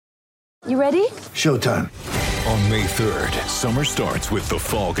You ready? Showtime. On May 3rd, summer starts with The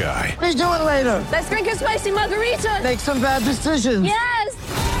Fall Guy. Let's do it later. Let's drink a spicy margarita. Make some bad decisions. Yes.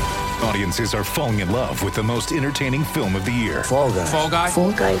 Audiences are falling in love with the most entertaining film of the year. Fall Guy. Fall Guy?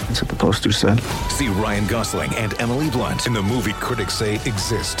 Fall Guy. That's what the poster said. See Ryan Gosling and Emily Blunt in the movie critics say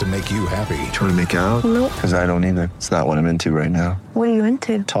exists to make you happy. Trying to make it out? Nope. Because I don't either. It's not what I'm into right now. What are you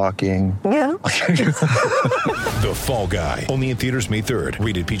into? Talking. Yeah. The Fall Guy. Only in theaters May 3rd.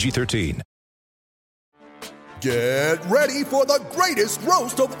 Rated PG-13. Get ready for the greatest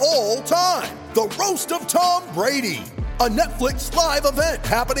roast of all time. The Roast of Tom Brady. A Netflix live event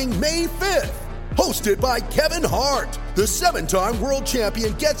happening May 5th. Hosted by Kevin Hart. The 7-time world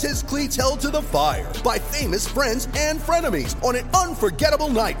champion gets his cleats held to the fire by famous friends and frenemies on an unforgettable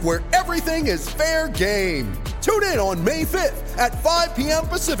night where everything is fair game. Tune in on May 5th at 5 p.m.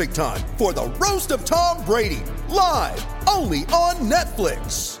 Pacific time for the Roast of Tom Brady. Live only on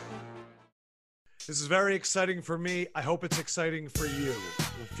Netflix. This is very exciting for me. I hope it's exciting for you.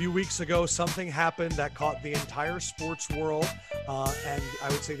 A few weeks ago, something happened that caught the entire sports world, and I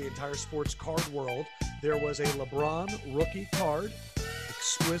would say the entire sports card world. There was a LeBron rookie card,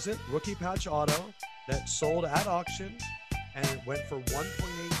 exquisite rookie patch auto, that sold at auction, and it went for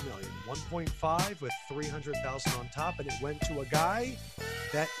 $1.8 million, 1.5 with 300,000 on top, and it went to a guy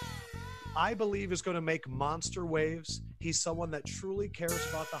that I believe is going to make monster waves. He's someone that truly cares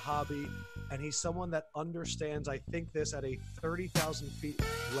about the hobby, and he's someone that understands, I think, this at a 30,000 feet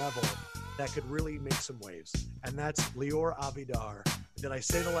level that could really make some waves. And that's Leore Avidar. Did I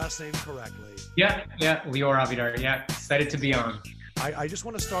say the last name correctly? Yeah, Leore Avidar. Yeah, excited to be on. I just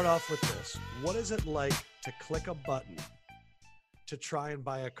want to start off with this. What is it like to click a button to try and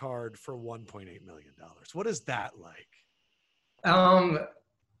buy a card for $1.8 million? What is that like?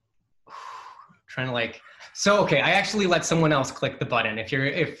 Okay, I actually let someone else click the button.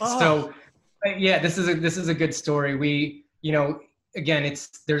 Yeah, this is a good story. We, again,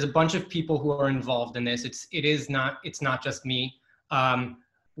 there's a bunch of people who are involved in this. It's not just me.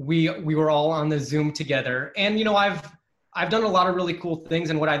 We were all on the Zoom together, and I've done a lot of really cool things,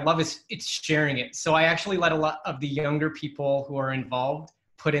 and what I love is it's sharing it. So I actually let a lot of the younger people who are involved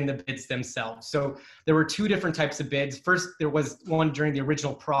put in the bids themselves. So there were two different types of bids. First, there was one during the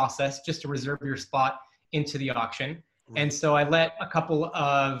original process, just to reserve your spot into the auction. And so I let a couple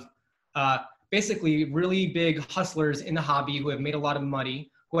of basically really big hustlers in the hobby who have made a lot of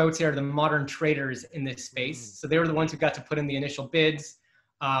money, who I would say are the modern traders in this space. So they were the ones who got to put in the initial bids.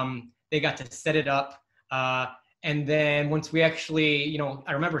 They got to set it up. And then once we actually,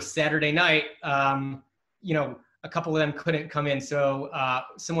 I remember Saturday night, a couple of them couldn't come in. So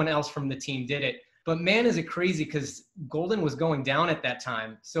someone else from the team did it. But man, is it crazy, because Golden was going down at that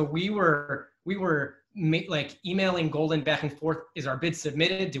time. So we were emailing Golden back and forth. Is our bid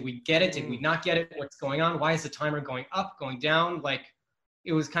submitted? Did we get it? Did we not get it? What's going on? Why is the timer going up, going down?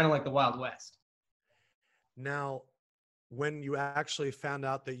 It was kind of like the Wild West. Now, when you actually found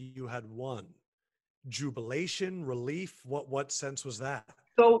out that you had won, jubilation, relief, what sense was that?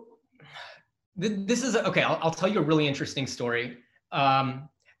 So this is okay. I'll tell you a really interesting story.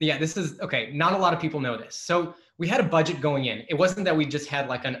 This is okay. Not a lot of people know this. So we had a budget going in. It wasn't that we just had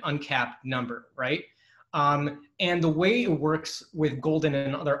like an uncapped number, right? And the way it works with Golden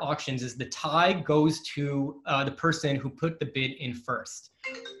and other auctions is the tie goes to the person who put the bid in first.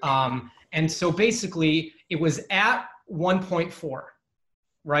 And so basically it was at 1.4,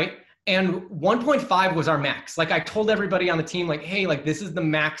 right? And 1.5 was our max. I told everybody on the team, hey, this is the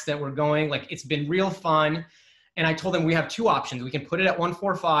max that we're going. It's been real fun. And I told them we have two options. We can put it at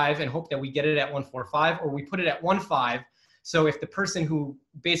 145 and hope that we get it at 145, or we put it at 1.5. So if the person who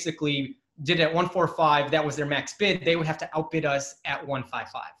basically did it at 145, that was their max bid, they would have to outbid us at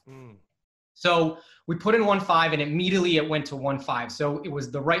 155. So we put in 1.5 and immediately it went to 1.5. So it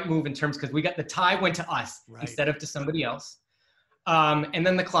was the right move in terms, because we got the tie went to us instead of to somebody else. And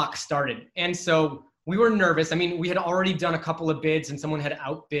then the clock started. And so we were nervous. I mean, we had already done a couple of bids and someone had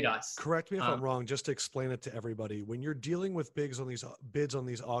outbid us. Correct me if I'm wrong, just to explain it to everybody. When you're dealing with bids on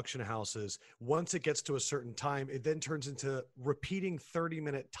these auction houses, once it gets to a certain time, it then turns into repeating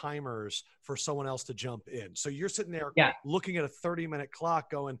 30-minute timers for someone else to jump in. So you're sitting there looking at a 30-minute clock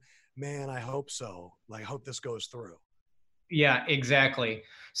going, man, I hope so. I hope this goes through. Yeah, exactly.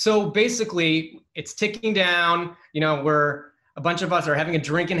 So basically it's ticking down, a bunch of us are having a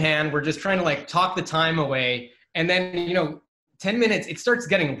drink in hand. We're just trying to talk the time away. And then, 10 minutes, it starts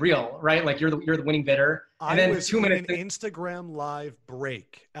getting real, right? You're the winning bidder. And then 2 minutes. An Instagram live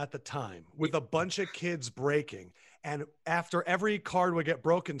break at the time with a bunch of kids breaking. And after every card would get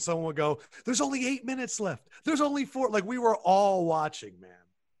broken, someone would go, there's only 8 minutes left. There's only 4. We were all watching, man.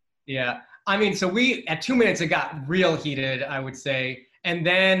 Yeah. I mean, so at 2 minutes, it got real heated, I would say. And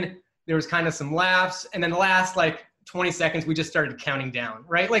then there was kind of some laughs. And then the last 20 seconds, we just started counting down,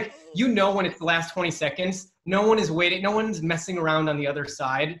 right? Like, when it's the last 20 seconds, no one is waiting. No one's messing around on the other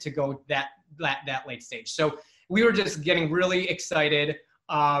side to go that late stage. So we were just getting really excited.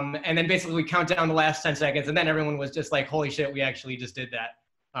 And then basically we count down the last 10 seconds, and then everyone was just like, holy shit, we actually just did that.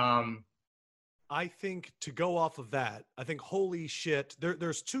 I think to go off of that, I think, holy shit,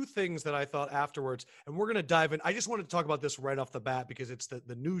 there's two things that I thought afterwards, and we're going to dive in. I just wanted to talk about this right off the bat because it's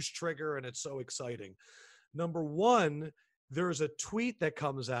the news trigger and it's so exciting. Number one, there's a tweet that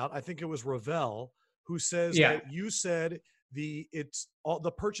comes out. I think it was Ravel who says that you said the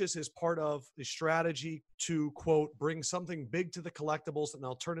purchase is part of the strategy to, quote, bring something big to the collectibles and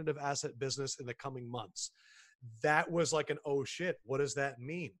alternative asset business in the coming months. That was like an, oh shit, what does that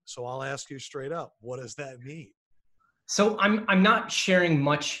mean? So I'll ask you straight up, what does that mean? So I'm not sharing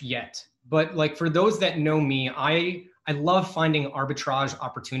much yet, but for those that know me, I love finding arbitrage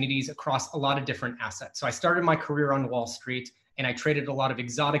opportunities across a lot of different assets. So I started my career on Wall Street and I traded a lot of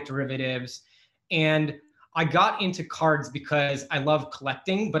exotic derivatives, and I got into cards because I love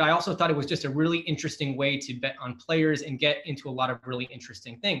collecting, but I also thought it was just a really interesting way to bet on players and get into a lot of really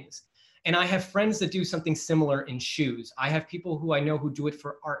interesting things. And I have friends that do something similar in shoes. I have people who I know who do it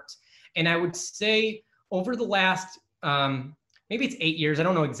for art. And I would say over the last, maybe it's 8 years, I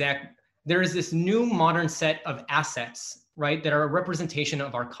don't know exact, there is this new modern set of assets, right, that are a representation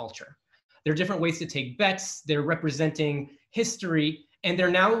of our culture. There are different ways to take bets. They're representing history, and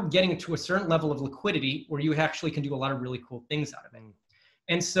they're now getting to a certain level of liquidity where you actually can do a lot of really cool things out of it.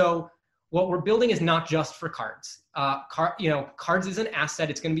 And so what we're building is not just for cards. Cards is an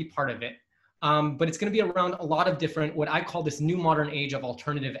asset. It's going to be part of it. But it's going to be around a lot of different, what I call this new modern age of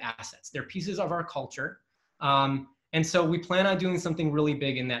alternative assets. They're pieces of our culture. And so we plan on doing something really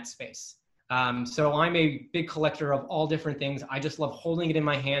big in that space. So I'm a big collector of all different things. I just love holding it in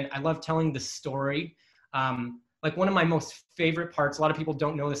my hand. I love telling the story. One of my most favorite parts, a lot of people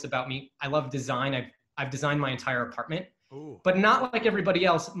don't know this about me, I love design. I've designed my entire apartment. Ooh. But not like everybody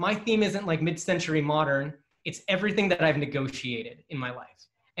else. My theme isn't like mid-century modern. It's everything that I've negotiated in my life.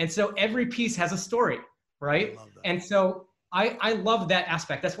 And so every piece has a story, right? And so I love that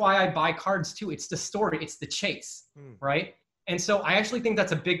aspect. That's why I buy cards too. It's the story, it's the chase, right? And so I actually think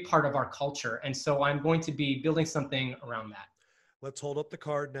that's a big part of our culture. And so I'm going to be building something around that. Let's hold up the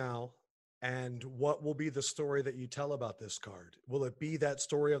card now. And what will be the story that you tell about this card? Will it be that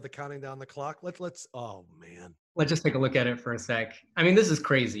story of the counting down the clock? Let's, oh man. Let's just take a look at it for a sec. I mean, this is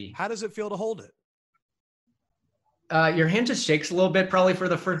crazy. How does it feel to hold it? Your hand just shakes a little bit, probably for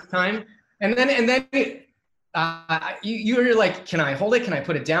the first time. And then you're like, can I hold it? Can I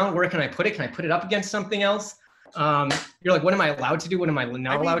put it down? Where can I put it? Can I put it up against something else? You're like, what am I allowed to do? What am I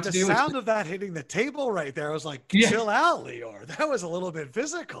not allowed to do? The sound of that hitting the table right there, I was like, chill out, Leore. That was a little bit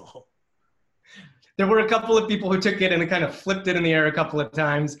physical. There were a couple of people who took it and kind of flipped it in the air a couple of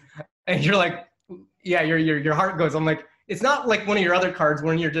times. And you're like, yeah, your heart goes. I'm like, it's not like one of your other cards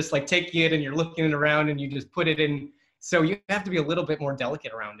when you're just like taking it and you're looking it around and you just put it in. So you have to be a little bit more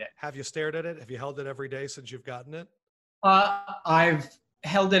delicate around it. Have you stared at it? Have you held it every day since you've gotten it? I've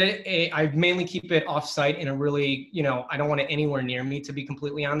held it. I mainly keep it off site in a really, I don't want it anywhere near me, to be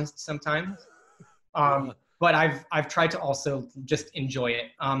completely honest, sometimes. But I've tried to also just enjoy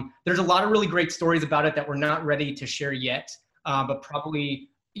it. There's a lot of really great stories about it that we're not ready to share yet, but probably,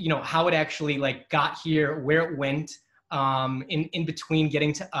 how it actually got here, where it went, in between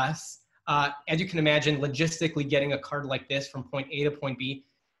getting to us. As you can imagine, logistically getting a card like this from point A to point B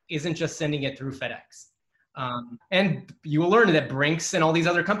isn't just sending it through FedEx. And you will learn that Brinks and all these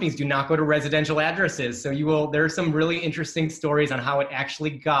other companies do not go to residential addresses. So there are some really interesting stories on how it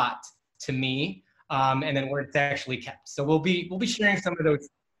actually got to me. And then where it's actually kept. So we'll be sharing some of those.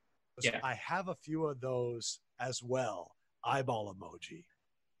 Yeah. I have a few of those as well. Eyeball emoji.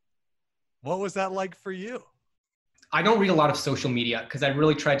 What was that like for you? I don't read a lot of social media because I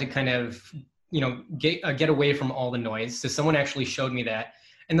really tried to kind of, get away from all the noise. So someone actually showed me that.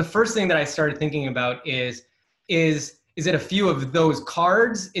 And the first thing that I started thinking about is it a few of those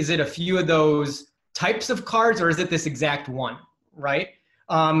cards? Is it a few of those types of cards, or is it this exact one, right?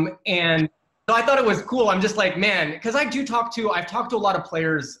 And so I thought it was cool. I'm just like, man, because I've talked to a lot of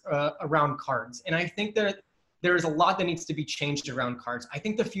players around cards. And I think that there's a lot that needs to be changed around cards. I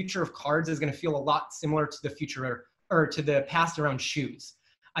think the future of cards is going to feel a lot similar to the future or to the past around shoes.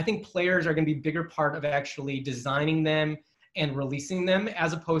 I think players are going to be a bigger part of actually designing them and releasing them,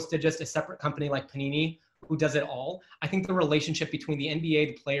 as opposed to just a separate company like Panini who does it all. I think the relationship between the NBA,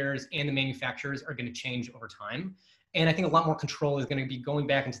 the players, and the manufacturers are going to change over time. And I think a lot more control is going to be going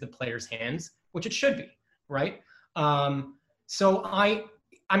back into the players' hands, which it should be, right? So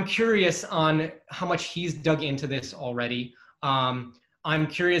I'm curious on how much he's dug into this already. I'm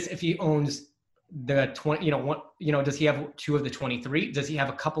curious if he owns the 20, does he have 2 of the 23? Does he have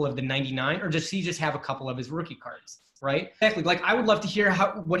a couple of the 99, or does he just have a couple of his rookie cards? Right? Exactly. Like, I would love to hear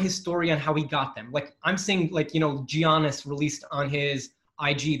what his story on how he got them. Like, I'm seeing, like, Giannis released on his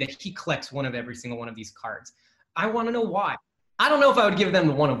IG that he collects one of every single one of these cards. I want to know why. I don't know if I would give them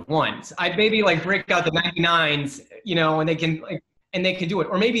the 1-of-1s. I'd maybe like break out the 99s, and they can do it.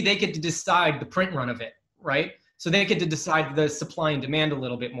 Or maybe they get to decide the print run of it, right? So they get to decide the supply and demand a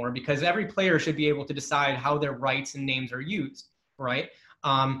little bit more, because every player should be able to decide how their rights and names are used, right?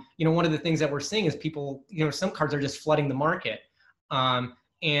 One of the things that we're seeing is people, some cards are just flooding the market,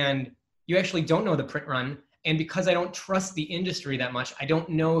 and you actually don't know the print run. And because I don't trust the industry that much, I don't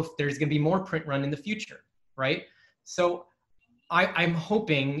know if there's going to be more print run in the future, right? So I'm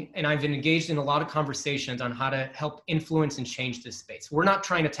hoping, and I've been engaged in a lot of conversations on how to help influence and change this space. We're not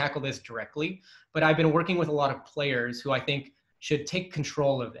trying to tackle this directly, but I've been working with a lot of players who I think should take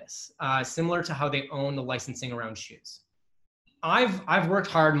control of this, similar to how they own the licensing around shoes. I've worked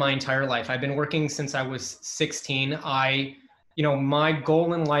hard my entire life. I've been working since I was 16. My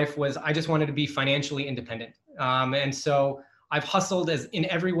goal in life was I just wanted to be financially independent. And so I've hustled as in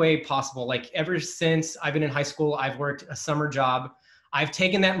every way possible. Like, ever since I've been in high school, I've worked a summer job. I've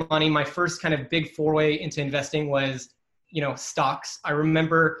taken that money. My first kind of big foray into investing was, stocks. I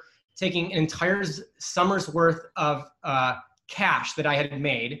remember taking an entire summer's worth of cash that I had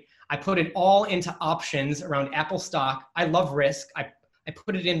made. I put it all into options around Apple stock. I love risk. I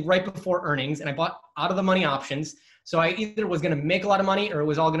put it in right before earnings, and I bought out of the money options. So I either was going to make a lot of money or it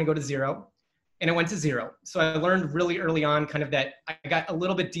was all going to go to zero. And it went to zero. So I learned really early on kind of that I got a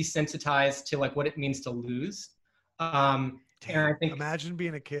little bit desensitized to like what it means to lose. And I think, imagine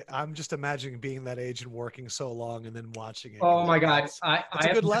being a kid. I'm just imagining being that age and working so long and then watching it. Oh my God. It's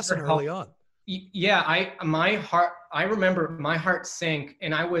a good lesson early on. Yeah. I remember my heart sank,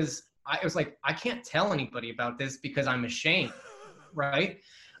 and I was like, I can't tell anybody about this because I'm ashamed. Right.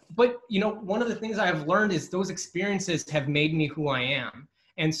 But one of the things I've learned is those experiences have made me who I am.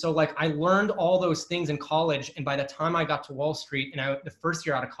 And so like, I learned all those things in college. And by the time I got to Wall Street and the first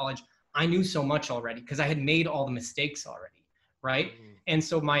year out of college, I knew so much already because I had made all the mistakes already. Right. Mm-hmm. And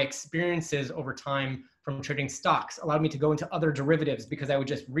so my experiences over time from trading stocks allowed me to go into other derivatives because I would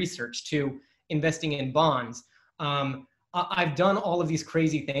just research, to investing in bonds. I've done all of these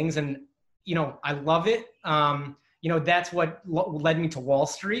crazy things, and, I love it. That's what led me to Wall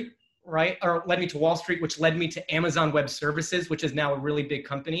Street. Right? Or led me to Wall Street, which led me to Amazon Web Services, which is now a really big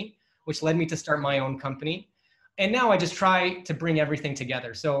company, which led me to start my own company. And now I just try to bring everything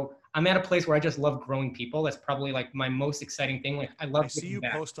together. So I'm at a place where I just love growing people. That's probably like my most exciting thing. Like, I see you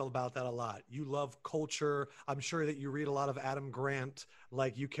post about that a lot. You love culture. I'm sure that you read a lot of Adam Grant.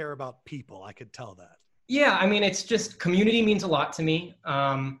 Like, you care about people. I could tell that. Yeah. I mean, it's just, community means a lot to me.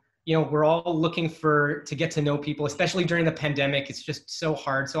 We're all looking to get to know people, especially during the pandemic. It's just so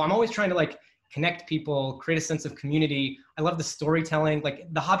hard. So I'm always trying to like connect people, create a sense of community. I love the storytelling,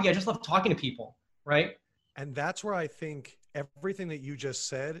 like the hobby. I just love talking to people. Right. And that's where I think everything that you just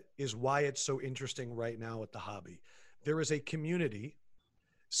said is why it's so interesting right now with the hobby. There is a community.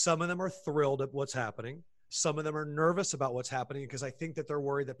 Some of them are thrilled at what's happening. Some of them are nervous about what's happening because I think that they're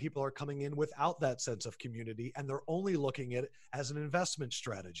worried that people are coming in without that sense of community, and they're only looking at it as an investment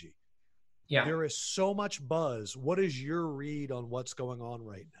strategy. Yeah. There is so much buzz. What is your read on what's going on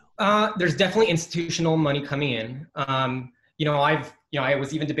right now? There's definitely institutional money coming in. I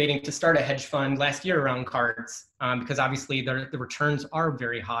was even debating to start a hedge fund last year around cards, because obviously the returns are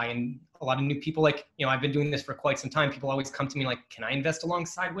very high, and a lot of new people, I've been doing this for quite some time. People always come to me like, can I invest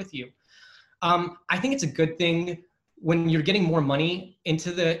alongside with you? I think it's a good thing when you're getting more money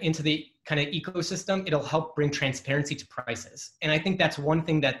into the kind of ecosystem. It'll help bring transparency to prices. And I think that's one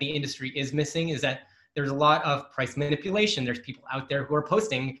thing that the industry is missing, is that there's a lot of price manipulation. There's people out there who are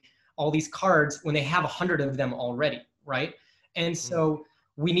posting all these cards when they have 100 of them already, right? And so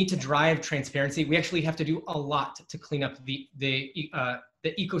we need to drive transparency. We actually have to do a lot to clean up the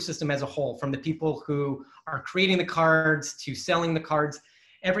ecosystem as a whole, from the people who are creating the cards to selling the cards.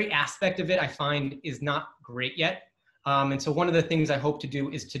 Every aspect of it, I find, is not great yet. And so one of the things I hope to do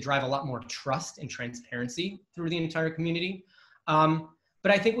is to drive a lot more trust and transparency through the entire community.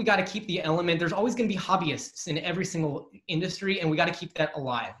 But I think we got to keep the element. There's always going to be hobbyists in every single industry, and we got to keep that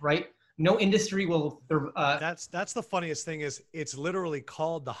alive, right? No industry will. That's the funniest thing, is it's literally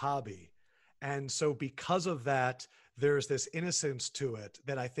called the hobby. And so because of that, there's this innocence to it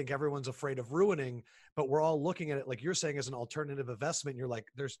that I think everyone's afraid of ruining. but we're all looking at it, like you're saying, as an alternative investment. You're like,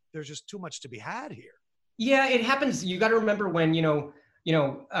 there's just too much to be had here. Yeah, it happens. You got to remember when,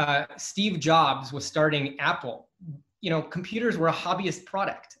 Steve Jobs was starting Apple, computers were a hobbyist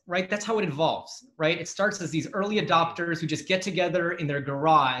product, right? That's how it evolves, right? It starts as these early adopters who just get together in their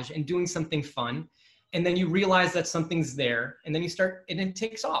garage and doing something fun. And then you realize that something's there, and then you start, and it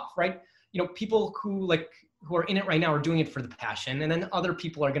takes off, right? People who are in it right now are doing it for the passion, and then other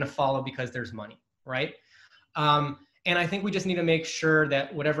people are going to follow because there's money, right? And I think we just need to make sure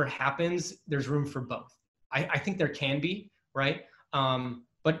that whatever happens, there's room for both. I think there can be, right?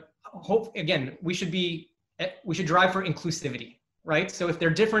 But we should drive for inclusivity, right? So if they're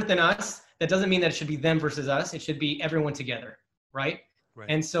different than us, that doesn't mean that it should be them versus us. It should be everyone together, right?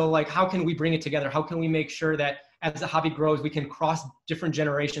 And so how can we bring it together? How can we make sure that as the hobby grows, we can cross different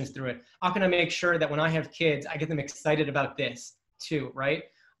generations through it? How can I make sure that when I have kids, I get them excited about this too, right?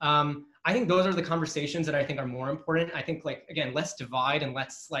 I think those are the conversations that I think are more important. I think again, let's divide and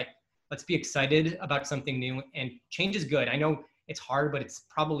let's be excited about something new, and change is good. I know it's hard, but it's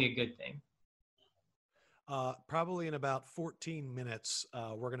probably a good thing. Probably in about 14 minutes,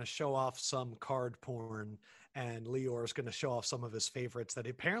 we're going to show off some card porn, and Leore is going to show off some of his favorites that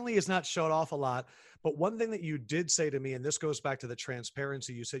apparently is not showed off a lot. But one thing that you did say to me, and this goes back to the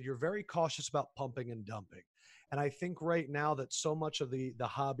transparency, you said you're very cautious about pumping and dumping. And I think right now that so much of the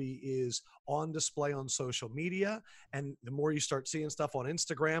hobby is on display on social media, and the more you start seeing stuff on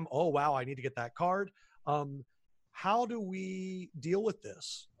Instagram, oh, wow, I need to get that card. How do we deal with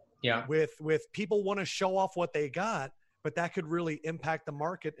this? Yeah. With people want to show off what they got, but that could really impact the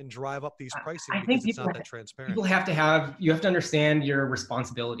market and drive up these pricing because it's not that transparent. You have to understand your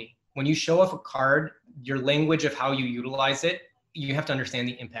responsibility. When you show off a card, your language of how you utilize it, you have to understand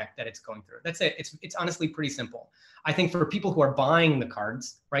the impact that it's going through. That's it. It's honestly pretty simple. I think for people who are buying the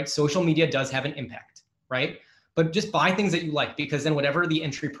cards, right, social media does have an impact, right? But just buy things that you like, because then whatever the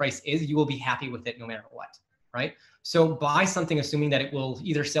entry price is, you will be happy with it no matter what, right? So buy something assuming that it will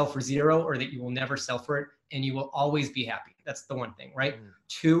either sell for zero or that you will never sell for it, and you will always be happy. That's the one thing, right?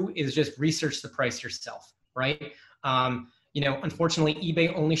 Two is just research the price yourself, right? Unfortunately,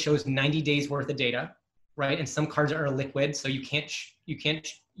 eBay only shows 90 days worth of data, right? And some cards are liquid, so you can't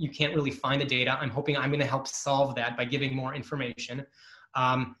really find the data. I'm hoping I'm going to help solve that by giving more information.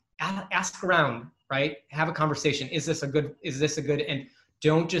 Ask around, right? Have a conversation. Is this a good? And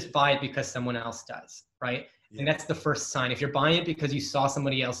don't just buy it because someone else does, right? Yeah. And that's the first sign. If you're buying it because you saw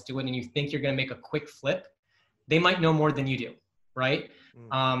somebody else do it and you think you're going to make a quick flip, they might know more than you do, right?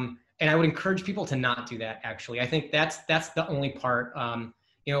 And I would encourage people to not do that. Actually, I think that's the only part. I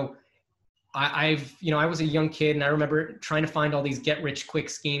was a young kid, and I remember trying to find all these get-rich-quick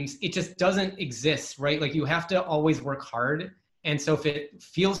schemes. It just doesn't exist, right? You have to always work hard. And so if it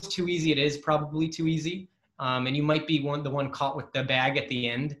feels too easy, it is probably too easy. And you might be the one caught with the bag at the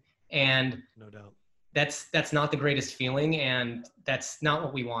end. And no doubt, that's not the greatest feeling, and that's not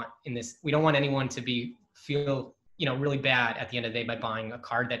what we want in this. We don't want anyone to feel really bad at the end of the day by buying a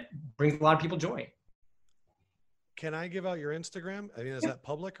card that brings a lot of people joy. Can I give out your Instagram? I mean, is that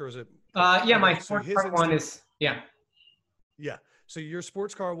public or is it? Yeah, my sports card one is, yeah. Yeah. So your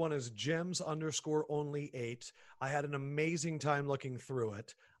sports card one is gems_only8. I had an amazing time looking through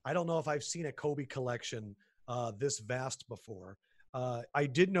it. I don't know if I've seen a Kobe collection this vast before. I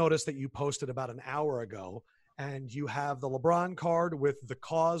did notice that you posted about an hour ago, and you have the LeBron card with the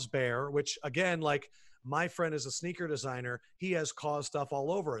Cause bear, which again, my friend is a sneaker designer. He has Cause stuff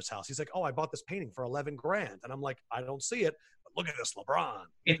all over his house. He's like, oh, I bought this painting for $11,000. And I'm like, I don't see it, but look at this LeBron.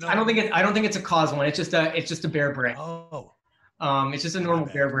 I don't think it's a Cause one. It's just a bear brick. Oh, it's just a normal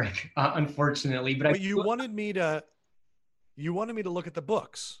bear brick, unfortunately. But you wanted me to look at the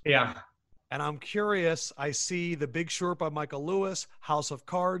books. Yeah. And I'm curious. I see The Big Short by Michael Lewis, House of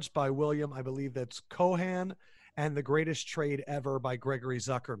Cards by William, I believe that's Cohan, and The Greatest Trade Ever by Gregory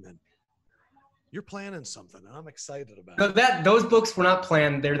Zuckerman. You're planning something, and I'm excited about it. Those books were not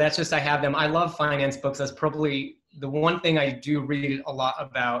planned. That's just I have them. I love finance books. That's probably the one thing I do read a lot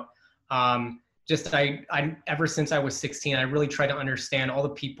about. I ever since I was 16, I really try to understand all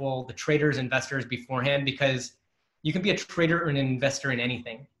the people, the traders, investors beforehand, because you can be a trader or an investor in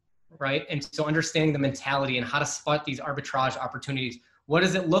anything, right? And so understanding the mentality and how to spot these arbitrage opportunities. What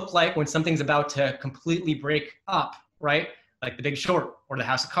does it look like when something's about to completely break up, right? Like The Big Short or the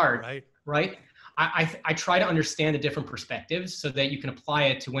House of Cards, right? I try to understand the different perspectives so that you can apply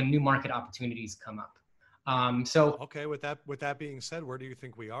it to when new market opportunities come up. Okay, with that being said, where do you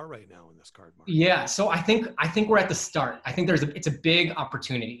think we are right now in this card market? Yeah, so I think we're at the start. I think it's a big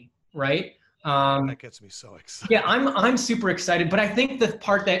opportunity, right? That gets me so excited. Yeah, I'm super excited, but I think the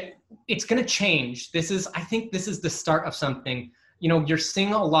part that it's going to change. I think this is the start of something. You know, you're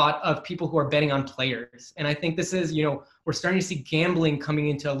seeing a lot of people who are betting on players. And I think this is, you know, we're starting to see gambling coming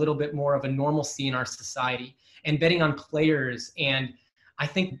into a little bit more of a normalcy in our society and betting on players. And I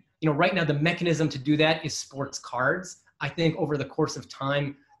think, you know, right now the mechanism to do that is sports cards. I think over the course of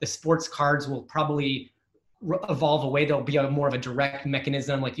time, the sports cards will probably evolve away. There'll be more of a direct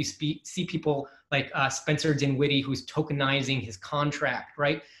mechanism. Like you see people like Spencer Dinwiddie, who's tokenizing his contract,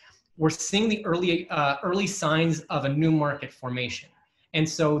 right? We're seeing the early signs of a new market formation. And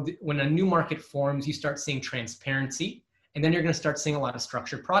so when a new market forms, you start seeing transparency, and then you're going to start seeing a lot of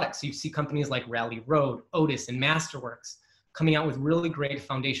structured products. So you see companies like Rally Road, Otis, and Masterworks coming out with really great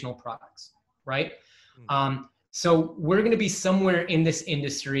foundational products, right? So we're going to be somewhere in this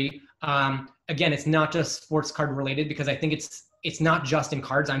industry. Again, it's not just sports card related, because I think it's not just in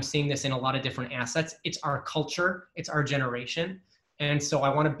cards. I'm seeing this in a lot of different assets. It's our culture. It's our generation. And so I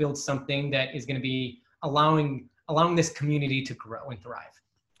want to build something that is going to be allowing this community to grow and thrive.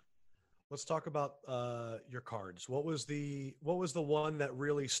 Let's talk about your cards. What was the one that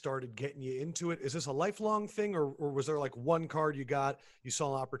really started getting you into it? Is this a lifelong thing, or was there like one card you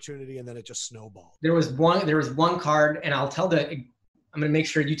saw an opportunity and then it just snowballed? There was one card, and I'm going to make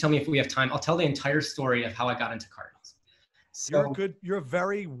sure you tell me if we have time. I'll tell the entire story of how I got into cards. So, you're a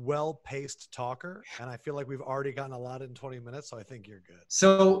very well-paced talker, and I feel like we've already gotten a lot in 20 minutes, so I think you're good.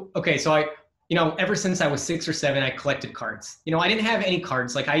 So I, you know, ever since I was 6 or 7, I collected cards. You know, I didn't have any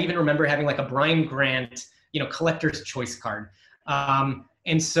cards. Like I even remember having like a Brian Grant, you know, collector's choice card.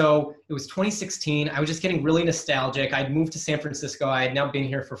 And so it was 2016. I was just getting really nostalgic. I'd moved to San Francisco. I had now been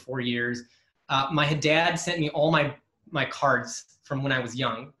here for 4 years. My dad sent me all my cards from when I was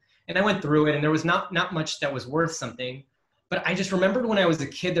young, and I went through it, and there was not much that was worth something. But I just remembered when I was a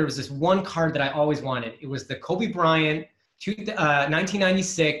kid, there was this one card that I always wanted. It was the Kobe Bryant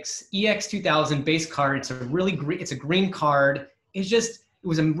 1996 EX 2000 base card. It's a green card. It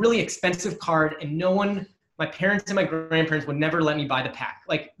was a really expensive card, and my parents and my grandparents would never let me buy the pack.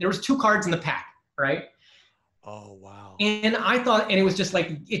 Like there was 2 cards in the pack, right? Oh, wow. And I thought, and it was just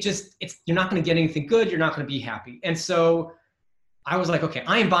like, you're not going to get anything good. You're not going to be happy. And so I was like, okay,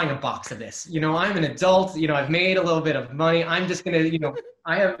 I am buying a box of this. You know, I'm an adult. You know, I've made a little bit of money. I'm just going to, you know,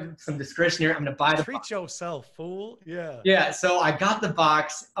 I have some discretionary. I'm going to buy the box. Treat yourself, fool. Yeah. Yeah. So I got the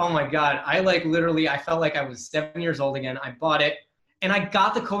box. Oh my God. I felt like I was 7 years old again. I bought it, and I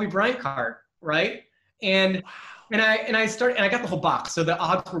got the Kobe Bryant card. Right. And I got the whole box. So the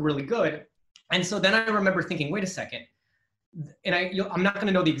odds were really good. And so then I remember thinking, wait a second. And I'm not going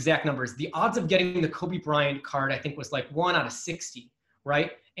to know the exact numbers. The odds of getting the Kobe Bryant card, I think, was like 1 out of 60,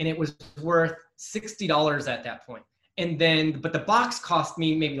 right? And it was worth $60 at that point. But the box cost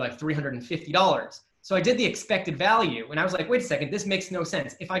me maybe like $350. So I did the expected value, and I was like, wait a second, this makes no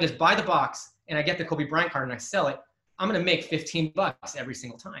sense. If I just buy the box and I get the Kobe Bryant card and I sell it, I'm going to make $15 every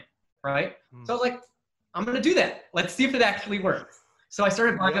single time, right? So I was like, I'm going to do that. Let's see if it actually works. So I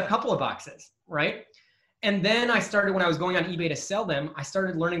started buying a couple of boxes, right? And then when I was going on eBay to sell them, I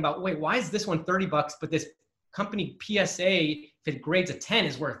started learning about, wait, why is this one $30, but this company PSA, if it grades a 10,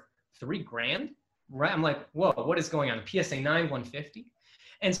 is worth $3,000, right? I'm like, whoa, what is going on? PSA 9, 150.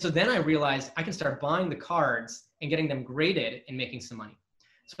 And so then I realized I can start buying the cards and getting them graded and making some money.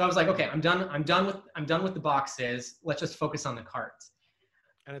 So I was like, okay, I'm done with the boxes. Let's just focus on the cards.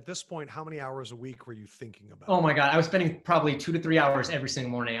 And at this point, how many hours a week were you thinking about? Oh my God. I was spending probably 2 to 3 hours every single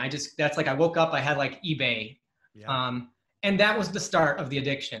morning. I woke up, I had like eBay. Yeah. And that was the start of the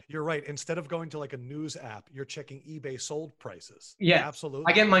addiction. You're right. Instead of going to like a news app, you're checking eBay sold prices. Yeah, absolutely.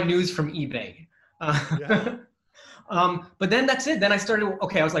 I get my news from eBay. But then that's it. Then I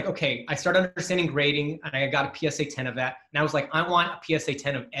started understanding grading, and I got a PSA 10 of that. And I was like, I want a PSA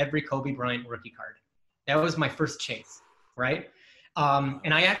 10 of every Kobe Bryant rookie card. That was my first chase, right?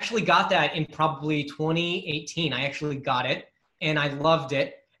 And I actually got that in probably 2018. I actually got it, and I loved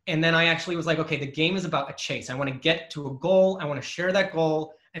it. And then I actually was like, okay, the game is about a chase. I want to get to a goal. I want to share that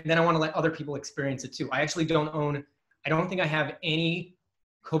goal. And then I want to let other people experience it too. I don't think I have any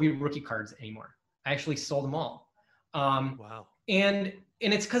Kobe rookie cards anymore. I actually sold them all. Wow. And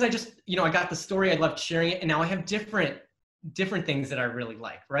it's because I got the story. I loved sharing it. And now I have different things that I really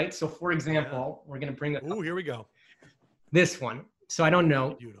like, right? So for example, we're going to bring here we go. This one. So I don't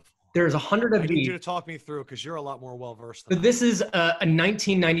know. Beautiful. There's 100 of these. I need you to talk me through, because you're a lot more well-versed than So this is a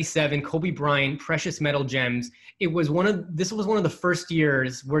 1997 Kobe Bryant Precious Metal Gems. This was one of the first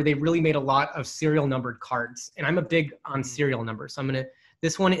years where they really made a lot of serial numbered cards. And I'm a big on serial numbers. So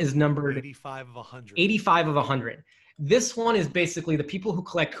this one is numbered 85 of 100. 85 of 100. this one is basically the people who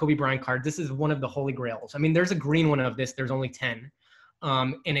collect Kobe Bryant cards. This is one of the holy grails. I mean, there's a green one of this. There's only 10.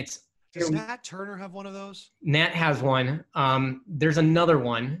 And it's. Does Nat Turner have one of those? Nat has one. There's another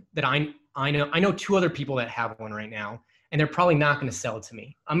one that I know. I know 2 other people that have one right now, and they're probably not going to sell it to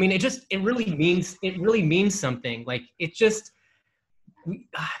me. I mean, it really means something. Like it just,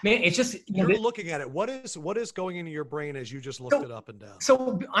 man, it's just. You're looking at it. What is going into your brain as you just looked it up and down?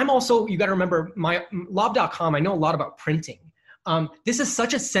 So I'm also, you got to remember my lob.com. I know a lot about printing. This is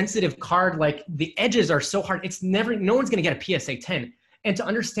such a sensitive card. Like the edges are so hard. No one's going to get a PSA 10. And to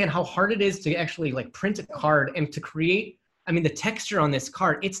understand how hard it is to actually like print a card and to create, I mean, the texture on this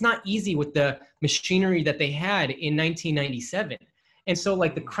card, it's not easy with the machinery that they had in 1997. And so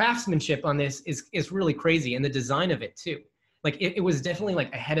like the craftsmanship on this is really crazy, and the design of it too. Like it was definitely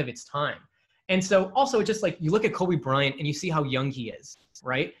like ahead of its time. And so also just like you look at Kobe Bryant and you see how young he is,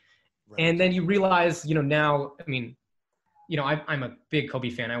 right? And then you realize, now, I mean, I'm a big Kobe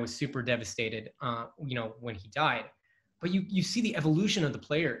fan. I was super devastated, when he died. But you see the evolution of the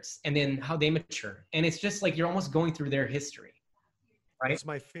players and then how they mature. And it's just like you're almost going through their history, right? That's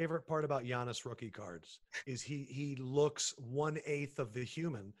my favorite part about Giannis rookie cards is he looks 1/8 of the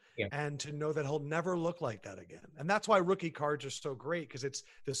human. Yeah. And to know that he'll never look like that again. And that's why rookie cards are so great, because it's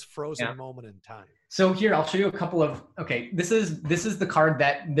this frozen moment in time. So here, I'll show you a couple of, okay, this is the card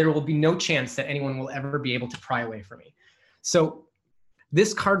that there will be no chance that anyone will ever be able to pry away from me. So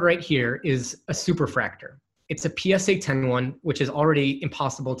this card right here is a superfractor. It's a PSA 10 one, which is already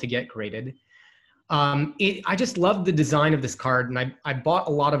impossible to get graded. I just love the design of this card, and I bought a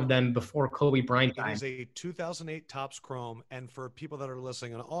lot of them before Kobe Bryant died. It is a 2008 Topps Chrome, and for people that are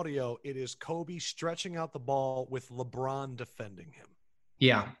listening on audio, it is Kobe stretching out the ball with LeBron defending him.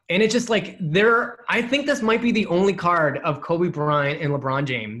 Yeah, and it's just like I think this might be the only card of Kobe Bryant and LeBron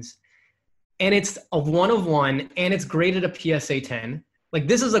James, and it's a 1 of 1, and it's graded a PSA 10. Like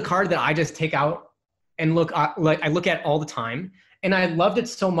this is a card that I just take out and I look at all the time, and I loved it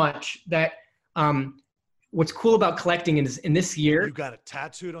so much that what's cool about collecting is in this year. You got it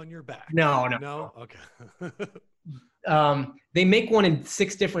tattooed on your back. No. Okay. They make one in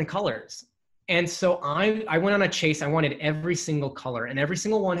 6 different colors, and so I went on a chase. I wanted every single color, and every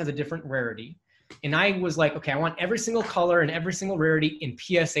single one has a different rarity. And I was like, okay, I want every single color and every single rarity in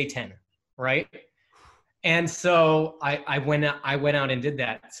PSA 10, right? And so I went out and did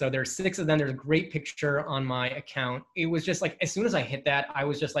that. So there's 6 of them. There's a great picture on my account. It was just like, as soon as I hit that, I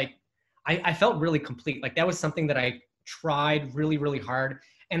was just like, I felt really complete. Like that was something that I tried really, really hard.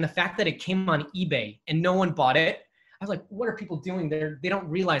 And the fact that it came on eBay and no one bought it, I was like, what are people doing there? They don't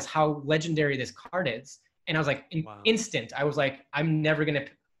realize how legendary this card is. And I was like, instant, I was like, I'm never going to,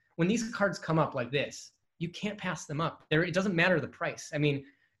 when these cards come up like this, you can't pass them up. It doesn't matter the price. I mean,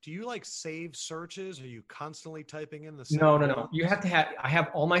 do you like save searches? Are you constantly typing in the same? No. You have to have, I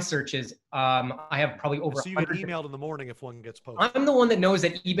have all my searches. I have probably over. So you get emailed in the morning if one gets posted. I'm the one that knows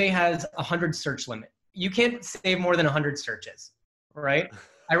that eBay has 100 search limit. You can't save more than 100 searches, right?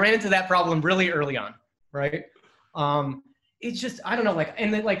 I ran into that problem really early on, right? It's just, I don't know, like,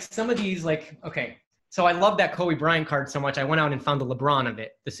 and then like some of these, like, okay. So I love that Kobe Bryant card so much. I went out and found the LeBron of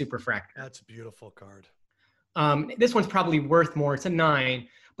it, the Superfractor. That's a beautiful card. This one's probably worth more. It's a 9.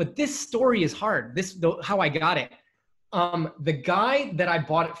 But this story is hard. How I got it. The guy that I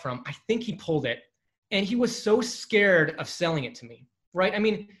bought it from, I think he pulled it, and he was so scared of selling it to me, right? I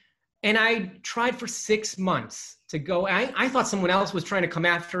mean, and I tried for 6 months to go. I thought someone else was trying to come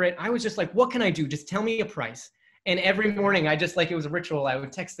after it. I was just like, what can I do? Just tell me a price. And every morning, I just, like, it was a ritual. I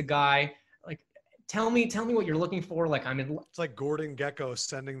would text the guy, like, tell me what you're looking for. Like, It's like Gordon Gekko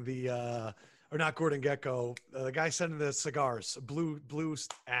sending the. Or not Gordon Gekko, the guy sending the cigars, blue,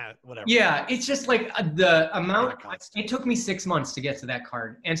 whatever. Yeah, it's just like the amount. It took me 6 months to get to that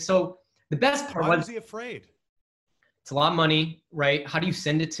card. And so the best part was he afraid? It's a lot of money, right? How do you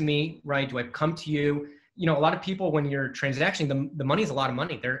send it to me, right? Do I come to you? A lot of people, when you're transacting, the money is a lot of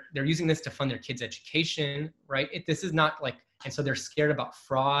money. They're using this to fund their kids' education, right? This is not like, and so they're scared about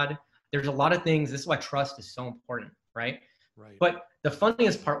fraud. There's a lot of things. This is why trust is so important, right? Right. But the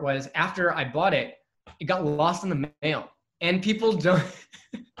funniest part was after I bought it, it got lost in the mail, and people don't.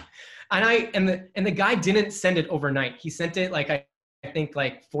 and the guy didn't send it overnight. He sent it like I think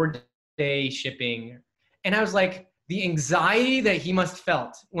like 4-day shipping, and I was like, the anxiety that he must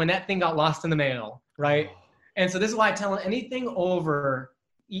felt when that thing got lost in the mail, right? Oh. And so this is why I tell him anything over,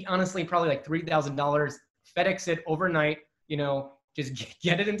 honestly, probably like $3,000, FedEx it overnight. Just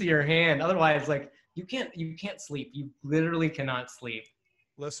get it into your hand. Otherwise, like. You can't sleep. You literally cannot sleep.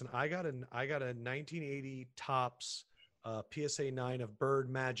 Listen, I got a 1980 Topps PSA 9 of Bird,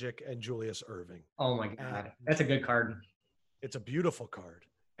 Magic, and Julius Erving. Oh my God. And That's a good card. it's a beautiful card.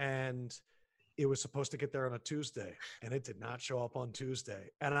 And it was supposed to get there on a Tuesday, and it did not show up on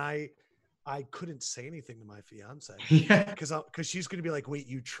Tuesday. And I couldn't say anything to my fiance because she's going to be like, wait,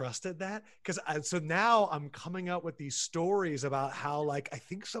 you trusted that? So now I'm coming up with these stories about how, like, I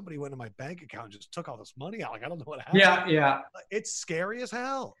think somebody went to my bank account and just took all this money out. Like, I don't know what happened. Yeah. It's scary as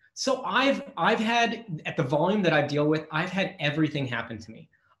hell. So I've had, at the volume that I deal with, I've had everything happen to me.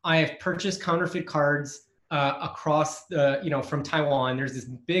 I have purchased counterfeit cards across the, from Taiwan. There's this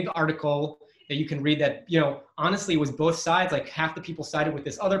big article that you can read that, honestly, it was both sides. Like, half the people sided with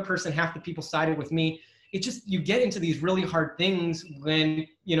this other person, half the people sided with me. It just, you get into these really hard things when,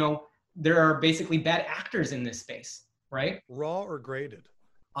 there are basically bad actors in this space, right? Raw or graded?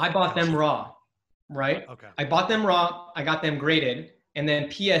 I bought them raw, right? Okay. I bought them raw. I got them graded. And then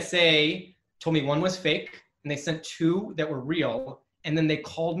PSA told me one was fake, and they sent 2 that were real. And then they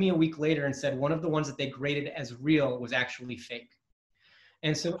called me a week later and said one of the ones that they graded as real was actually fake.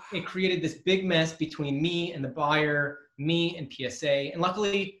 And so it created this big mess between me and the buyer, me and PSA. And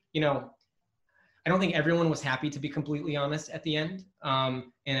luckily, I don't think everyone was happy, to be completely honest, at the end.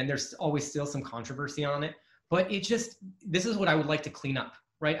 And there's always still some controversy on it. But this is what I would like to clean up,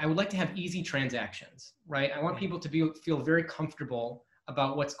 right? I would like to have easy transactions, right? I want people to feel very comfortable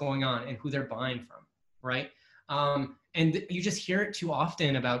about what's going on and who they're buying from, right? And you just hear it too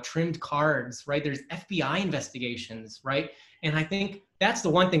often about trimmed cards, right? There's FBI investigations, right? And I think that's the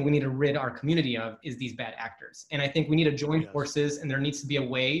one thing we need to rid our community of, is these bad actors. And I think we need to join forces, and there needs to be a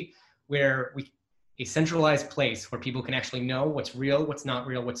way where a centralized place where people can actually know what's real, what's not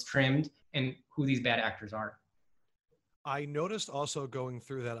real, what's trimmed, and who these bad actors are. I noticed also going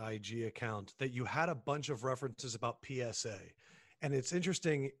through that IG account that you had a bunch of references about PSA. And it's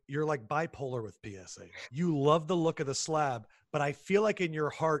interesting, you're like bipolar with PSA. You love the look of the slab, but I feel like in your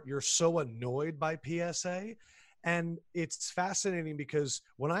heart, you're so annoyed by PSA. And it's fascinating because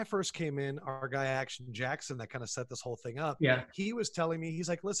when I first came in, our guy Action Jackson that kind of set this whole thing up, he was telling me, he's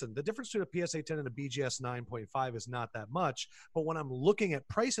like, listen, the difference between a PSA 10 and a BGS 9.5 is not that much. But when I'm looking at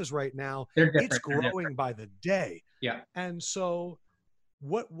prices right now, it's growing by the day. Yeah. And so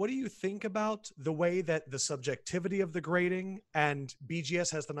what do you think about the way that the subjectivity of the grading, and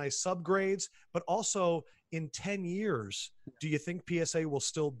BGS has the nice subgrades, but also in 10 years, do you think PSA will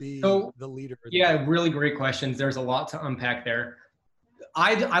still be the leader? Yeah, really great questions. There's a lot to unpack there.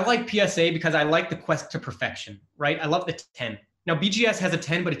 I like PSA because I like the quest to perfection, right? I love the 10. Now BGS has a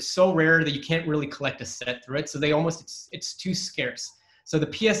 10, but it's so rare that you can't really collect a set through it. So they it's too scarce. So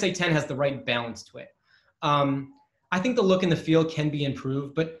the PSA 10 has the right balance to it. I think the look and the feel can be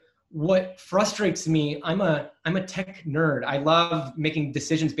improved, but what frustrates me, I'm a tech nerd. I love making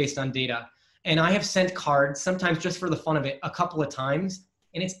decisions based on data. And I have sent cards, sometimes just for the fun of it, a couple of times,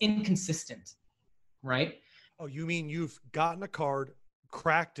 and it's inconsistent, right? Oh, you mean you've gotten a card,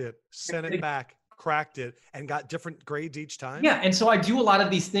 cracked it, sent it back, cracked it, and got different grades each time? Yeah, and so I do a lot of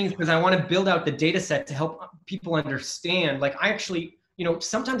these things because I want to build out the data set to help people understand. Like, I actually,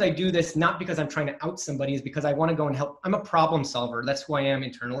 sometimes I do this not because I'm trying to out somebody, is because I want to go and help. I'm a problem solver. That's who I am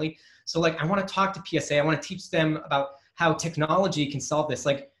internally. So like, I want to talk to PSA. I want to teach them about how technology can solve this.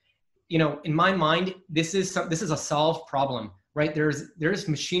 Like, in my mind, this is a solved problem, right? There's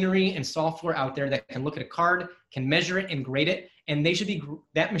machinery and software out there that can look at a card, can measure it and grade it, and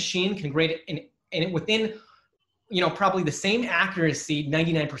that machine can grade it and within, probably the same accuracy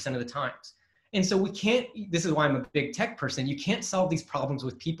 99% of the times. And so this is why I'm a big tech person. You can't solve these problems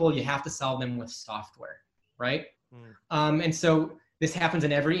with people. You have to solve them with software, right? And so this happens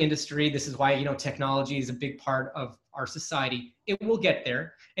in every industry. This is why, technology is a big part of our society. It will get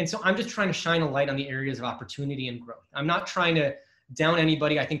there. And so I'm just trying to shine a light on the areas of opportunity and growth. I'm not trying to down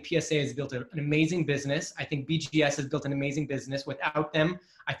anybody. I think PSA has built an amazing business. I think BGS has built an amazing business. Without them,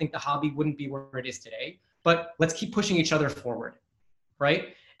 I think the hobby wouldn't be where it is today. But let's keep pushing each other forward,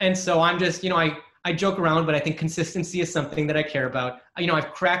 right? And so I'm just, I joke around, but I think consistency is something that I care about.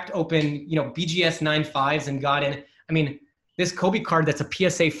 I've cracked open, BGS 9.5s and got in. I mean, this Kobe card that's a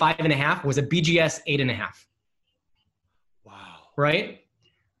PSA 5.5 was a BGS 8.5. Wow. Right?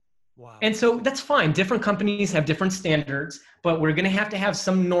 Wow. And so that's fine. Different companies have different standards, but we're going to have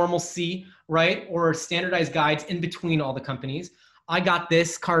some normalcy, right? Or standardized guides in between all the companies. I got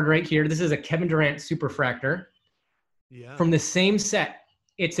this card right here. This is a Kevin Durant Superfractor from the same set.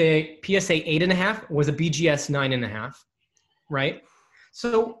 It's a PSA 8.5, was a BGS 9.5, right?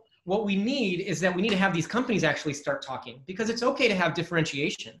 So what we need is that we need to have these companies actually start talking, because it's okay to have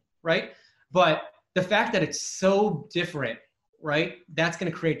differentiation, right? But the fact that it's so different, right, that's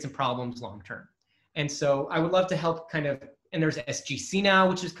going to create some problems long term. And so I would love to help kind of, and there's SGC now,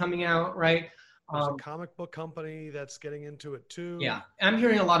 which is coming out, right? There's a comic book company that's getting into it too. Yeah. I'm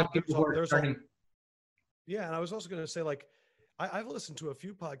hearing a lot of people who are starting. Yeah. And I was also going to say, like, I've listened to a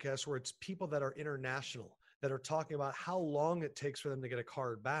few podcasts where it's people that are international that are talking about how long it takes for them to get a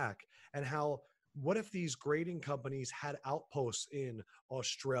card back, and how, what if these grading companies had outposts in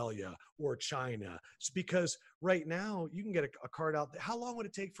Australia or China? It's because right now you can get a card out. How long would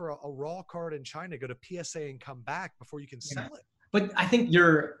it take for a raw card in China to go to PSA and come back before you can sell it? But I think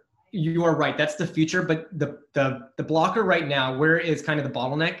you are right. That's the future. But the blocker right now, where is kind of the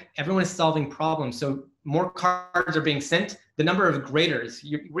bottleneck? Everyone is solving problems. So more cards are being sent. The number of graders,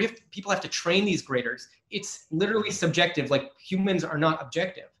 people have to train these graders. It's literally subjective. Like, humans are not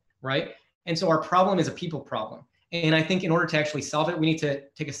objective, right? And so our problem is a people problem. And I think in order to actually solve it, we need to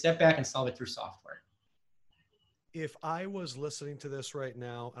take a step back and solve it through software. If I was listening to this right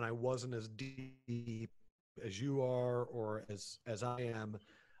now and I wasn't as deep as you are or as I am,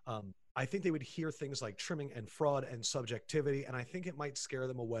 I think they would hear things like trimming and fraud and subjectivity, and I think it might scare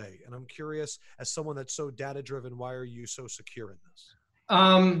them away. And I'm curious, as someone that's so data-driven, why are you so secure in this?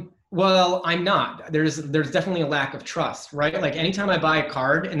 Well, I'm not. There's definitely a lack of trust, right? Like, anytime I buy a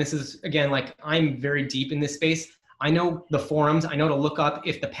card, and this is, again, like, I'm very deep in this space. I know the forums. I know to look up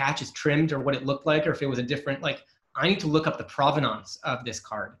if the patch is trimmed or what it looked like, or if it was a different, like, I need to look up the provenance of this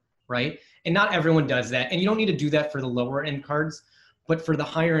card, right? And not everyone does that. And you don't need to do that for the lower end cards, but for the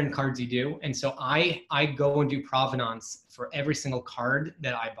higher end cards you do. And so I go and do provenance for every single card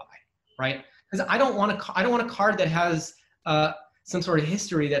that I buy, right? Because I don't want a card that has some sort of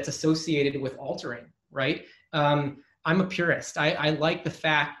history that's associated with altering, right? I'm a purist. I like the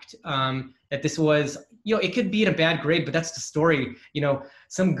fact that this was, it could be in a bad grade, but that's the story.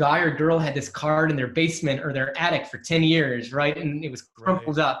 Some guy or girl had this card in their basement or their attic for 10 years, right? And it was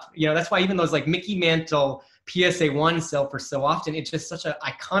crumpled up. That's why even those like Mickey Mantle PSA 1 sell for so often. It's just such an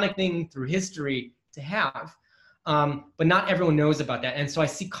iconic thing through history to have. But not everyone knows about that. And so I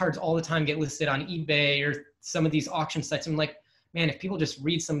see cards all the time get listed on eBay or some of these auction sites. I'm like, man, if people just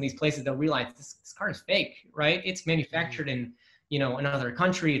read some of these places, they'll realize this card is fake, right? It's manufactured in, another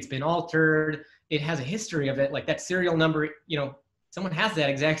country. It's been altered. It has a history of it. Like that serial number, someone has that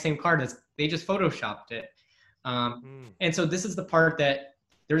exact same card as they just photoshopped it. And so this is the part that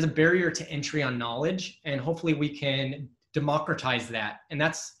there's a barrier to entry on knowledge, and hopefully we can democratize that. And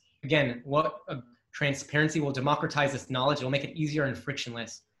that's, again, what transparency will democratize this knowledge. It'll make it easier and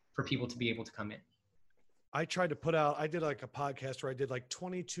frictionless for people to be able to come in. I tried to I did like a podcast where I did like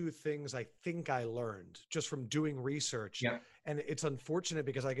 22 things I think I learned just from doing research. Yeah. And it's unfortunate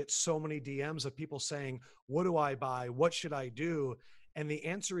because I get so many DMs of people saying, what do I buy? What should I do? And the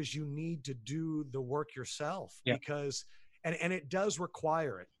answer is you need to do the work yourself, because, and it does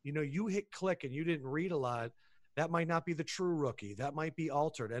require it. You hit click and you didn't read a lot. That might not be the true rookie. That might be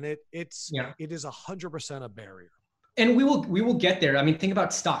altered. And it is 100% a barrier. And we will get there. I mean, think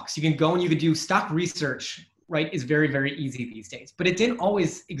about stocks. You can go and you could do stock research, right? Is very, very easy these days, but it didn't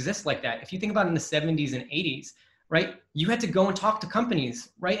always exist like that. If you think about in the 70s and 80s, right? You had to go and talk to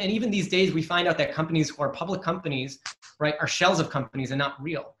companies, right? And even these days we find out that companies who are public companies, right, are shells of companies and not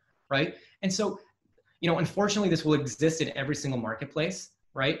real, right? And so, unfortunately this will exist in every single marketplace,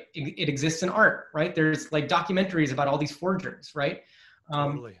 right? It exists in art, right? There's like documentaries about all these forgers, right?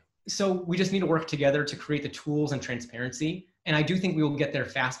 Totally. So we just need to work together to create the tools and transparency. And I do think we will get there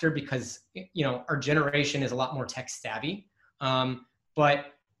faster because, our generation is a lot more tech savvy.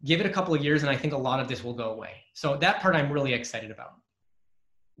 But give it a couple of years and I think a lot of this will go away. So that part I'm really excited about.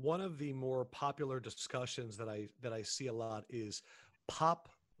 One of the more popular discussions that I see a lot is pop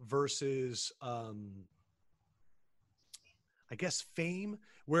versus, I guess, fame,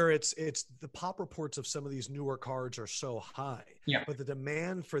 where it's the pop reports of some of these newer cards are so high, but the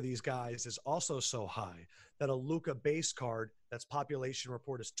demand for these guys is also so high that a Luka base card that's population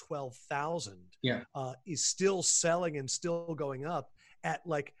report is 12,000 is still selling and still going up at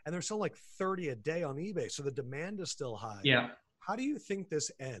and they're selling like 30 a day on eBay. So the demand is still high. Yeah. How do you think this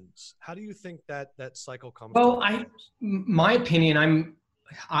ends? How do you think that cycle comes? Well, my opinion,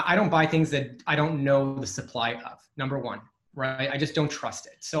 I don't buy things that I don't know the supply of, number one. Right. I just don't trust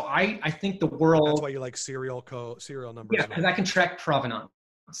it. So I think the world. That's why you like serial numbers. Yeah, because I can track provenance.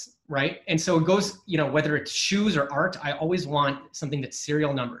 Right. And so it goes, whether it's shoes or art, I always want something that's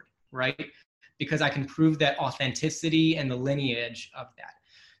serial numbered. Right. Because I can prove that authenticity and the lineage of that.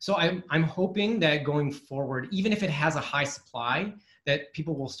 So I'm hoping that going forward, even if it has a high supply, that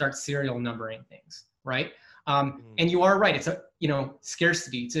people will start serial numbering things. Right. And you are right. It's a,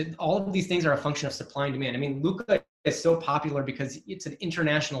 scarcity. All of these things are a function of supply and demand. I mean, Luka is so popular because it's an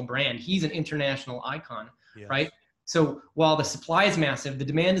international brand. He's an international icon, Yes. right? So while the supply is massive, the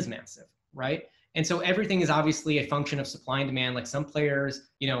demand is massive, right? And so everything is obviously a function of supply and demand. Like some players,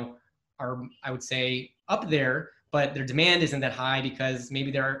 are, I would say, up there, but their demand isn't that high because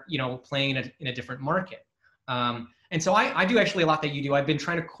maybe they're, playing in a different market. And so I do actually a lot that you do. I've been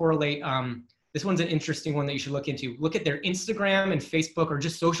trying to correlate. This one's an interesting one that you should look into. Look at their Instagram and Facebook or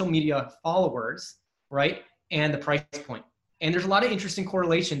just social media followers, right? And the price point. And there's a lot of interesting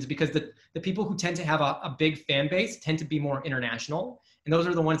correlations because the people who tend to have a big fan base tend to be more international. And those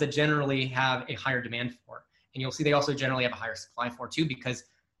are the ones that generally have a higher demand for. And you'll see they also generally have a higher supply for too, because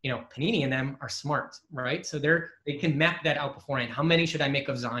Panini and them are smart, right? So they can map that out beforehand. How many should I make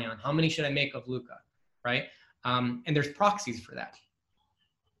of Zion? How many should I make of Luka, right? And there's proxies for that.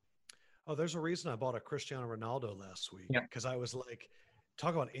 Oh, there's a reason I bought a Cristiano Ronaldo last week. Yeah. Because I was like,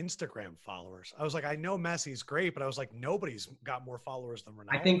 talk about Instagram followers. I was like, I know Messi's great, but I was like, nobody's got more followers than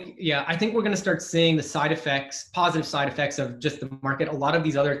Ronaldo. I think we're going to start seeing the positive side effects of just the market. A lot of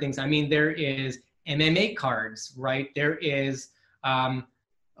these other things. I mean, there is MMA cards, right? There is, I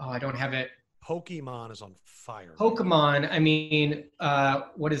don't have it. Pokemon is on fire. Pokemon. I mean,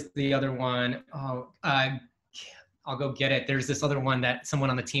 what is the other one? I'll go get it. There's this other one that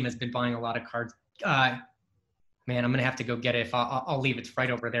someone on the team has been buying a lot of cards. Man, I'm going to have to go get it. If I'll leave it right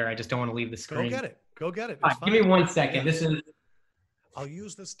over there. I just don't want to leave the screen. Go get it. Give me 1 second. Yeah. I'll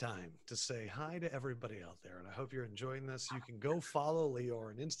use this time to say hi to everybody out there, and I hope you're enjoying this. You can go follow Leore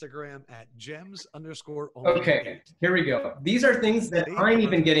on Instagram at gems_only. Okay, here we go. These are things that I'm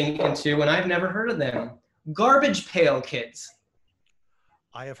even getting into, and I've never heard of them. Garbage Pail Kids.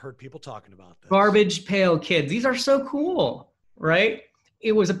 I have heard people talking about this. Garbage Pail Kids. These are so cool, right?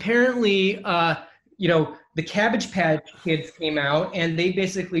 It was apparently, the Cabbage Patch Kids came out, and they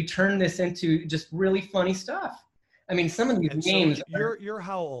basically turned this into just really funny stuff. I mean, some of these names. So you're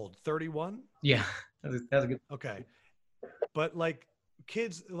how old? 31? Yeah, that was good. Okay, but like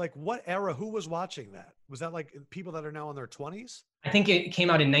kids, like what era? Who was watching that? Was that like people that are now in their 20s? I think it came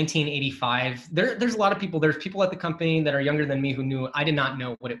out in 1985. There's a lot of people. There's people at the company that are younger than me who knew. I did not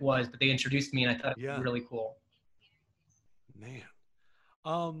know what it was, but they introduced me, and I thought it was really cool. Man,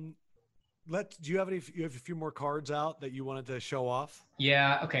 do you have a few more cards out that you wanted to show off?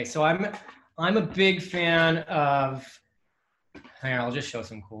 Yeah. Okay. So I'm a big fan of. Hang on, I'll just show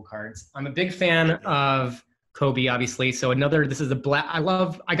some cool cards. I'm a big fan of Kobe, obviously. So this is a black.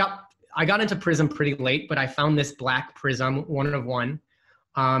 I got into Prism pretty late, but I found this black Prism, 1 of 1.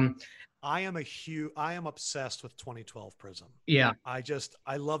 I am obsessed with 2012 Prism. Yeah.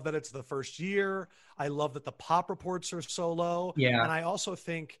 I love that it's the first year. I love that the pop reports are so low. Yeah. And I also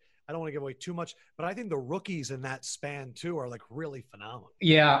think, I don't want to give away too much, but I think the rookies in that span too are like really phenomenal.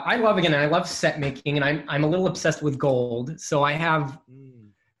 Yeah. I love set making, and I'm a little obsessed with gold. So I have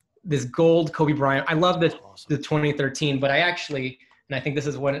this gold Kobe Bryant. I love the 2013, but I think this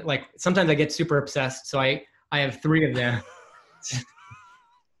is what, like, sometimes I get super obsessed. So I have 3 of them.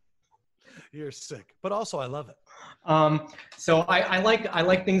 You're sick, but also I love it. So I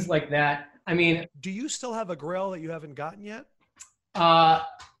like things like that. I mean, do you still have a grail that you haven't gotten yet?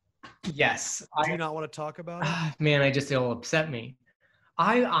 Yes. Do you not want to talk about it? Man, it'll upset me.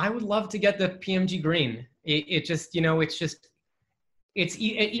 I would love to get the PMG green.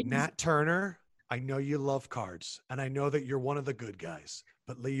 Nat Turner, I know you love cards, and I know that you're one of the good guys,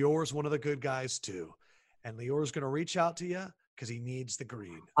 but Leore's one of the good guys too. And Leore's going to reach out to you because he needs the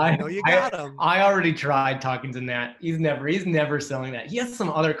green. I know you got him. I already tried talking to Nat. He's never selling that. He has some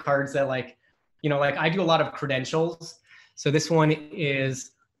other cards that like I do a lot of credentials. So this one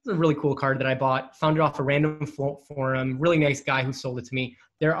is a really cool card that I bought. Found it off a random forum. Really nice guy who sold it to me.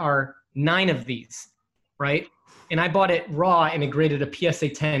 There are 9 of these, right? And I bought it raw, and it graded a PSA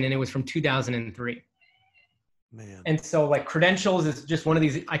 10, and it was from 2003. Man. And so like credentials is just one of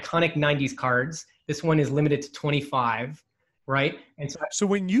these iconic 90s cards. This one is limited to 25, right? And so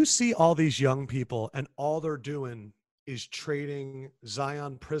when you see all these young people and all they're doing is trading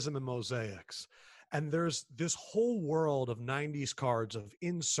Zion Prism and mosaics, and there's this whole world of 90s cards of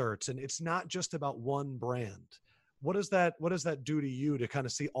inserts, and it's not just about one brand. What does that do to you to kind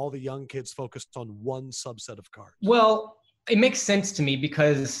of see all the young kids focused on one subset of cards? Well, it makes sense to me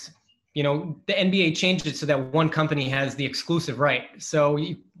because, the NBA changed it so that one company has the exclusive right. So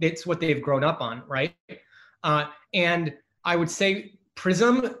it's what they've grown up on, right? And I would say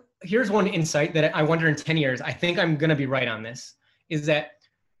Prism, here's one insight that I wonder in 10 years, I think I'm going to be right on this, is that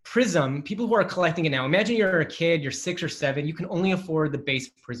Prism, people who are collecting it now, imagine you're a kid, you're 6 or 7, you can only afford the base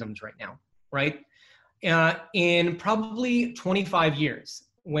Prisms right now, right? In probably 25 years,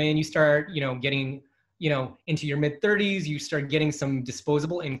 when you start, getting, into your mid 30s, you start getting some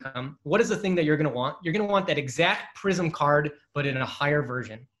disposable income. What is the thing that you're going to want? You're going to want that exact Prism card, but in a higher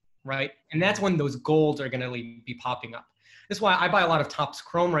version, right? And that's when those golds are going to be popping up. That's why I buy a lot of Topps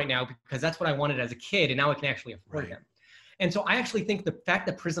Chrome right now, because that's what I wanted as a kid, and now I can actually afford them. And so I actually think the fact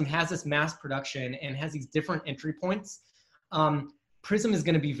that Prism has this mass production and has these different entry points, Prism is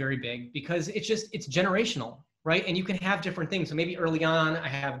going to be very big, because it's generational, right? And you can have different things. So maybe early on I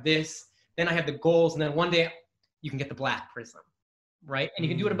have this, then I have the goals, and then one day you can get the black Prism, right? And you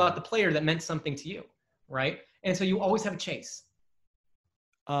can do it about the player that meant something to you, right? And so you always have a chase.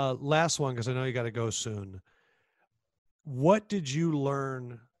 Last one, because I know you got to go soon. What did you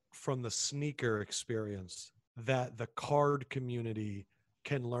learn from the sneaker experience that the card community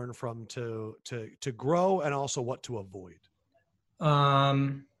can learn from to grow, and also what to avoid?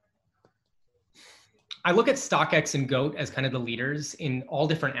 I look at StockX and GOAT as kind of the leaders in all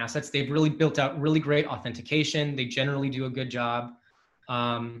different assets. They've really built out really great authentication. They generally do a good job.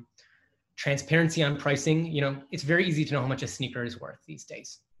 Transparency on pricing. It's very easy to know how much a sneaker is worth these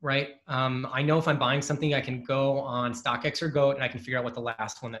days, right? I know if I'm buying something, I can go on StockX or GOAT and I can figure out what the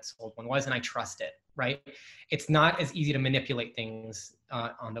last one that sold one was, and I trust it, right? It's not as easy to manipulate things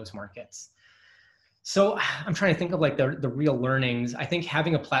on those markets. So I'm trying to think of like the real learnings. I think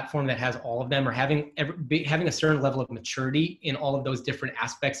having a platform that has all of them, or having a certain level of maturity in all of those different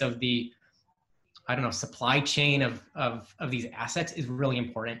aspects of the, supply chain of these assets is really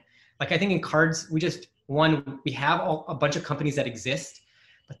important. Like I think in cards, we have a bunch of companies that exist,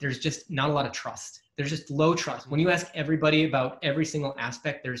 but there's just not a lot of trust. There's just low trust. When you ask everybody about every single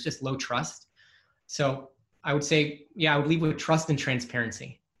aspect, there's just low trust. So I would say, I would lead with trust and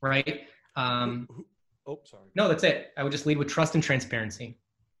transparency, right? Sorry. No, that's it. I would just lead with trust and transparency.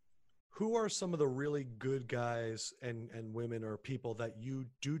 Who are some of the really good guys and women or people that you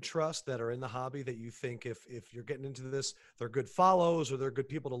do trust that are in the hobby that you think if you're getting into this, they're good follows or they're good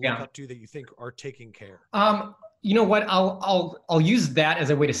people to look up to that you think are taking care? You know what? I'll use that as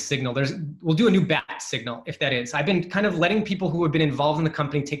a way to signal. We'll do a new bat signal if that is. I've been kind of letting people who have been involved in the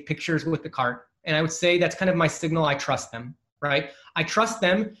company take pictures with the cart. And I would say that's kind of my signal. I trust them, right? I trust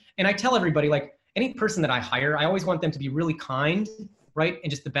them. And I tell everybody, like any person that I hire, I always want them to be really kind, right? And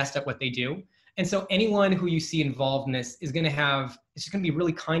just the best at what they do. And so anyone who you see involved in this is it's just going to be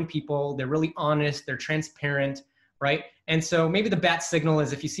really kind people. They're really honest. They're transparent, right? And so maybe the bat signal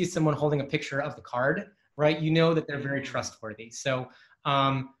is if you see someone holding a picture of the card, right? You know that they're very trustworthy. So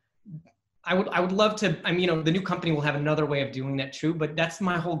I would love to, the new company will have another way of doing that too, but that's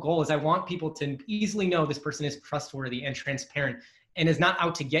my whole goal is I want people to easily know this person is trustworthy and transparent and is not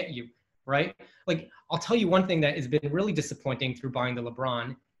out to get you, right? Like, I'll tell you one thing that has been really disappointing through buying the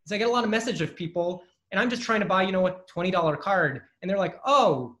LeBron is I get a lot of message of people and I'm just trying to buy, a $20 card. And they're like,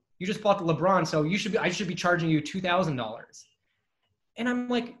 oh, you just bought the LeBron. So I should be charging you $2,000. And I'm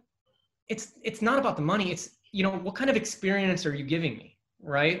like, it's not about the money. It's, what kind of experience are you giving me?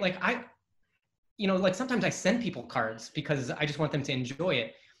 Right? Like like sometimes I send people cards because I just want them to enjoy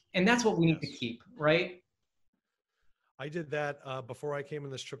it. And that's what we need to keep, right? I did that before I came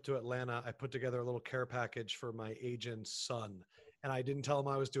on this trip to Atlanta. I put together a little care package for my agent's son. And I didn't tell him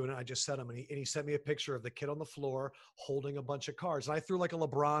I was doing it. I just sent him, and he sent me a picture of the kid on the floor holding a bunch of cards. And I threw like a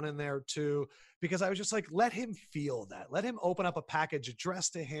LeBron in there too, because I was just like, let him feel that. Let him open up a package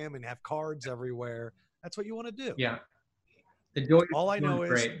addressed to him and have cards everywhere. That's what you want to do. Yeah. All I know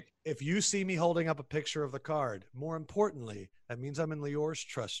is if you see me holding up a picture of the card, more importantly, that means I'm in Leore's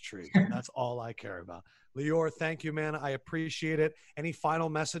trust tree. That's all I care about. Leore, thank you, man. I appreciate it. Any final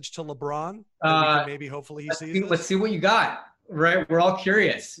message to LeBron? Maybe hopefully he sees this? Let's see what you got. Right. We're all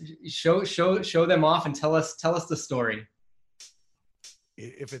curious. Show them off and tell us the story.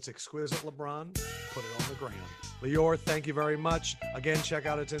 If it's exquisite LeBron, put it on the gram. Leore, thank you very much. Again, check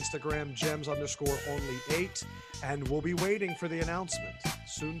out its Instagram, gems_only8. And we'll be waiting for the announcement.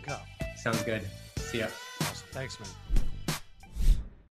 Soon come. Sounds good. See ya. Awesome. Thanks, man.